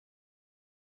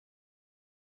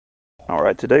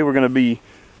Alright, today we're going to be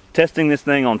testing this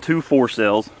thing on 2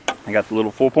 4-cells. I got the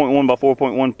little 4.1 by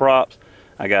 4.1 props.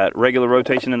 I got regular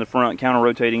rotation in the front, counter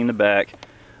rotating in the back.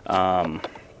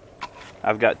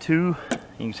 I've got 2, you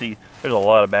can see there's a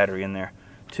lot of battery in there.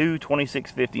 2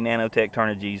 2650 Nanotech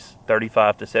Turnigy's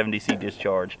 35 to 70C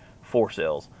discharge, 4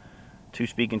 cells. 2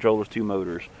 speed controllers, 2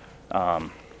 motors.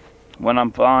 When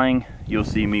I'm flying, you'll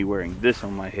see me wearing this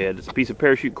on my head. It's a piece of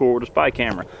parachute cord, a spy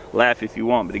camera. Laugh if you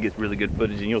want, but it gets really good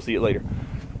footage and you'll see it later.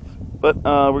 But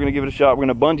we're gonna give it a shot. We're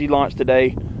gonna bungee launch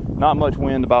today. Not much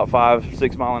wind, about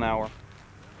 5-6 miles an hour.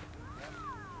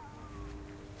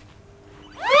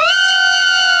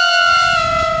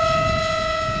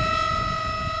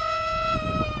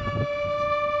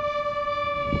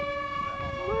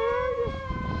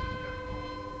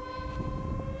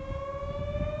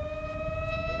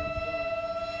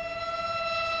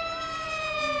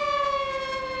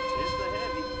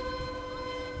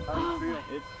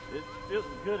 It feels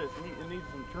good. It needs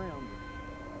some trim.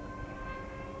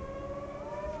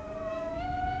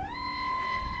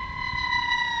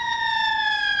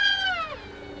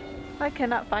 I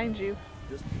cannot find you.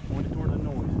 Just point it toward the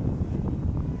noise.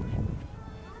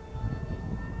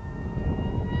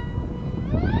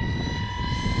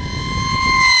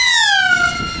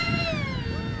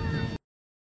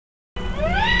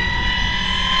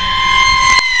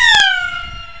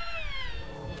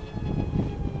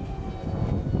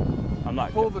 I'm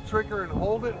not pull the trigger and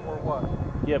hold it, or what?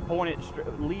 Yeah, point it,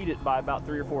 lead it by about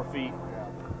 3 or 4 feet. Yeah.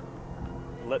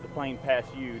 Let the plane pass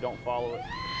you, don't follow it.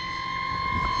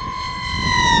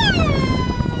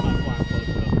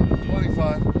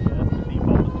 25. Yeah, that's the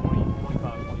default is 20,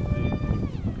 25, 26.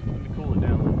 Let me cool it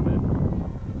down a little bit.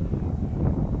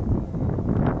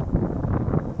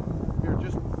 Here,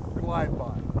 just glide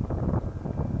by.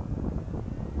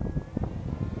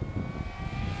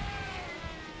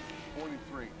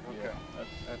 Okay, Yeah,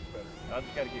 that's better. I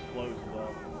just got to get close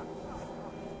though.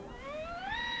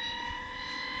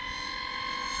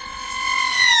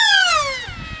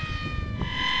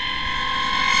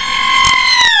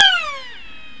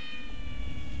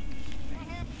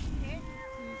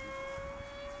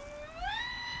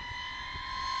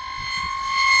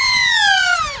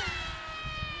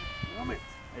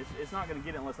 It's not going to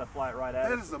get it unless I fly it right at it.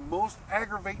 That is the most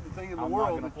aggravating thing in the world.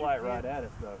 I'm not going to fly it right at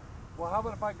us though. Well, how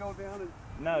about if I go down and...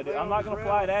 No, dude, I'm not going to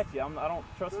fly it at you. I don't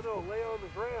trust it. No, lay on the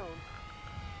ground.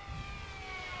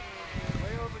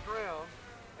 Lay on the ground,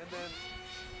 and then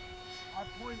I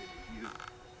point it at you.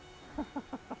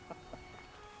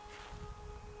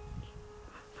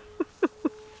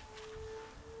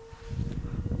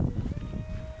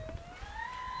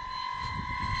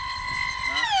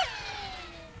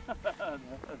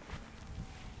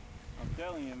 I'm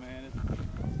telling you, man, it's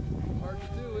Hard to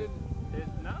do, isn't it?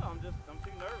 No, I'm too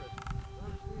nervous.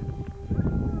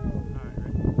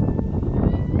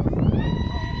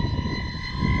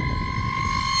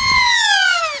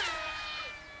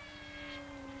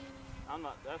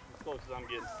 That's as close as I'm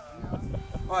getting.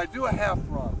 All right, do a half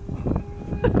throttle.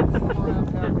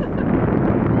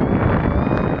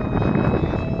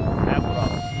 Half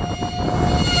throttle.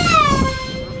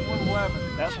 There's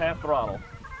 111. That's half throttle.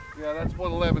 Yeah, that's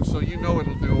 111, so you know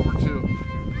it'll do over 2.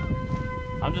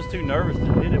 I'm just too nervous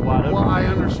to hit it wide open. Well, I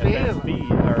understand. At that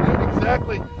speed.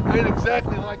 I'd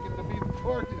exactly like it to be the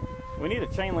target. We need a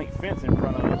chain link fence in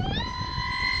front of us.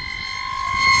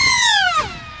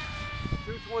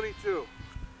 222.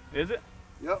 Is it?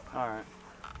 Yep. All right.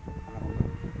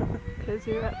 Because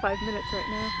you're at 5 minutes right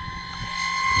now.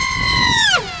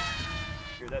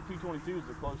 Here, that 222 is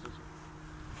the closest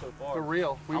so far. For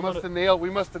real. We must have nailed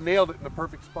it in the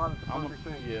perfect spot at the perfect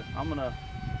thing. Yeah, I'm gonna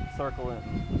circle it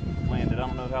and land it. I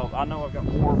don't know how. I know I've got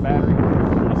more battery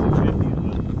on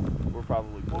 2650s, but we're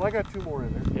probably. Well, I got 2 more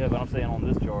in there. Yeah, but I'm saying on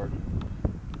this charge.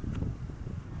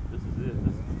 This is it.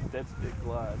 This is dead stick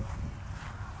glide.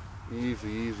 Easy,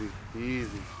 easy,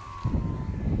 easy.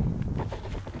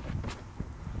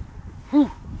 Whew.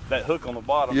 That hook on the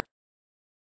bottom. Yeah.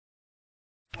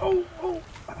 Oh, oh.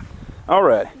 All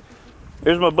right.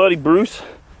 Here's my buddy Bruce.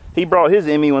 He brought his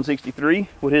ME163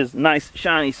 with his nice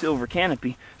shiny silver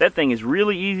canopy. That thing is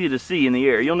really easy to see in the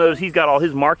air. You'll notice he's got all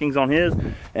his markings on his,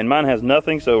 and mine has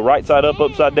nothing. So right side up,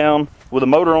 upside down, with a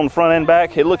motor on the front and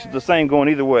back. It looks the same going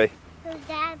either way.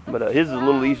 But his is a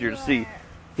little easier to see.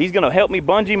 He's gonna help me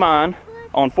bungee mine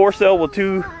on 4-cell with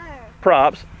 2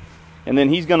 props, and then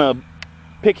he's gonna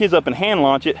pick his up and hand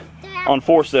launch it on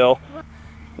 4-cell.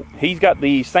 He's got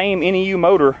the same NEU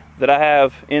motor that I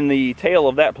have in the tail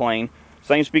of that plane,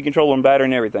 same speed controller and battery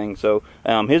and everything. So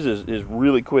his is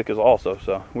really quick as also.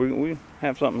 So we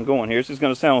have something going here. This is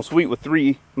going to sound sweet with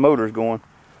 3 motors going.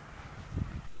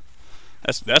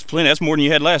 That's plenty. That's more than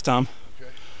you had last time.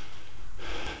 Okay.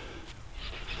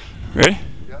 Ready?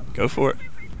 Yeah. Go for it.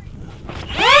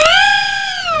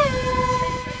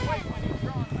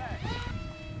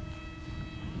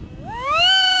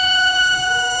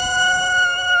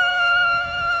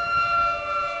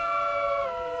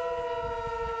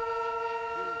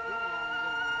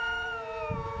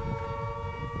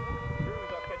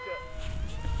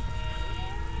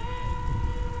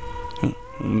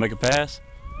 Make a pass.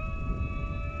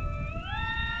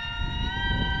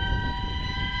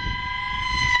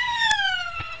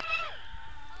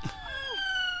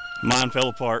 Mine fell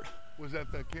apart. Was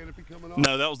that the canopy coming off?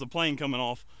 No, that was the plane coming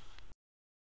off.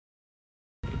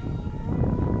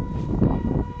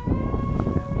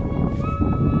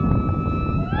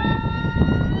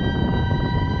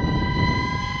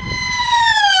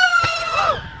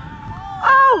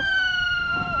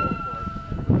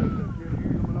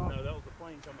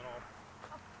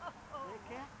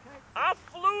 I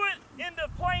flew it into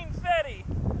plane fetty.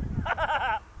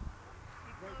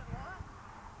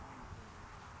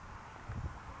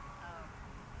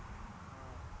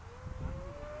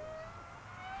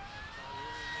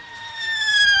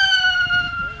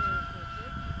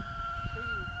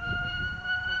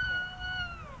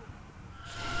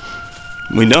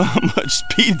 We know how much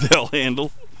speed they'll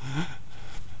handle.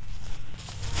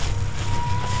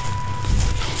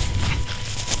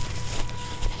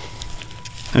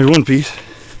 There's one piece.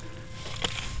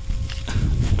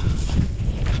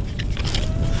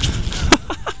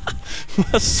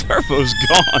 My servo's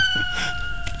gone.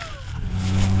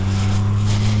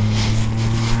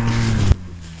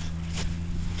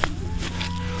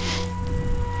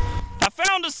 I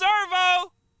found a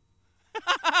servo!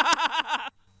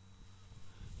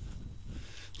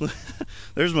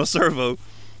 There's my servo.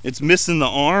 It's missing the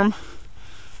arm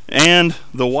and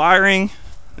the wiring,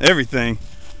 everything.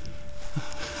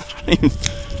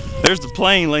 There's the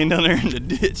plane laying down there in the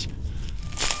ditch.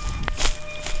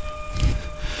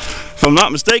 If I'm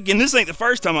not mistaken, this ain't the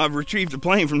first time I've retrieved a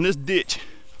plane from this ditch.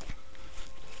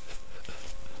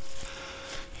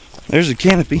 There's the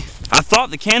canopy. I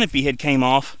thought the canopy had came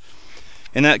off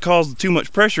and that caused too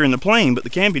much pressure in the plane, but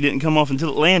the canopy didn't come off until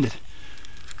it landed.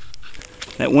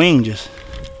 That wing just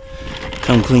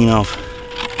come clean off.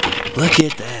 Look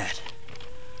at that.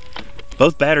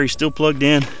 Both batteries still plugged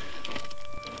in.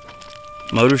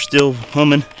 Motor's still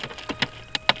humming.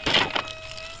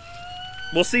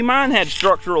 Well, see, mine had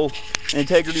structural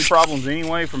integrity problems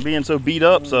anyway from being so beat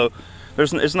up, so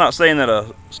it's not saying that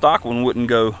a stock one wouldn't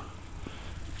go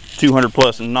 200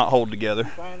 plus and not hold together.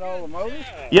 Find all the motors?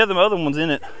 Yeah, the other one's in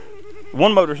it.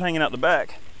 One motor's hanging out the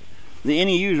back. The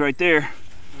NEU's right there.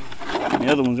 The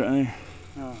other one's right there.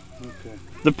 Oh, okay.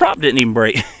 The prop didn't even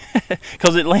break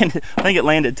because it landed. I think it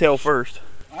landed tail first.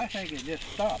 I think it just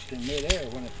stopped in midair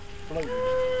when it floated.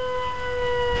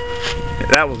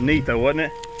 That was neat though, wasn't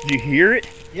it? Did you hear it?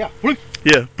 Yeah. Bloop.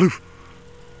 Yeah. Bloof.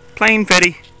 Plane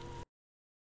fetty.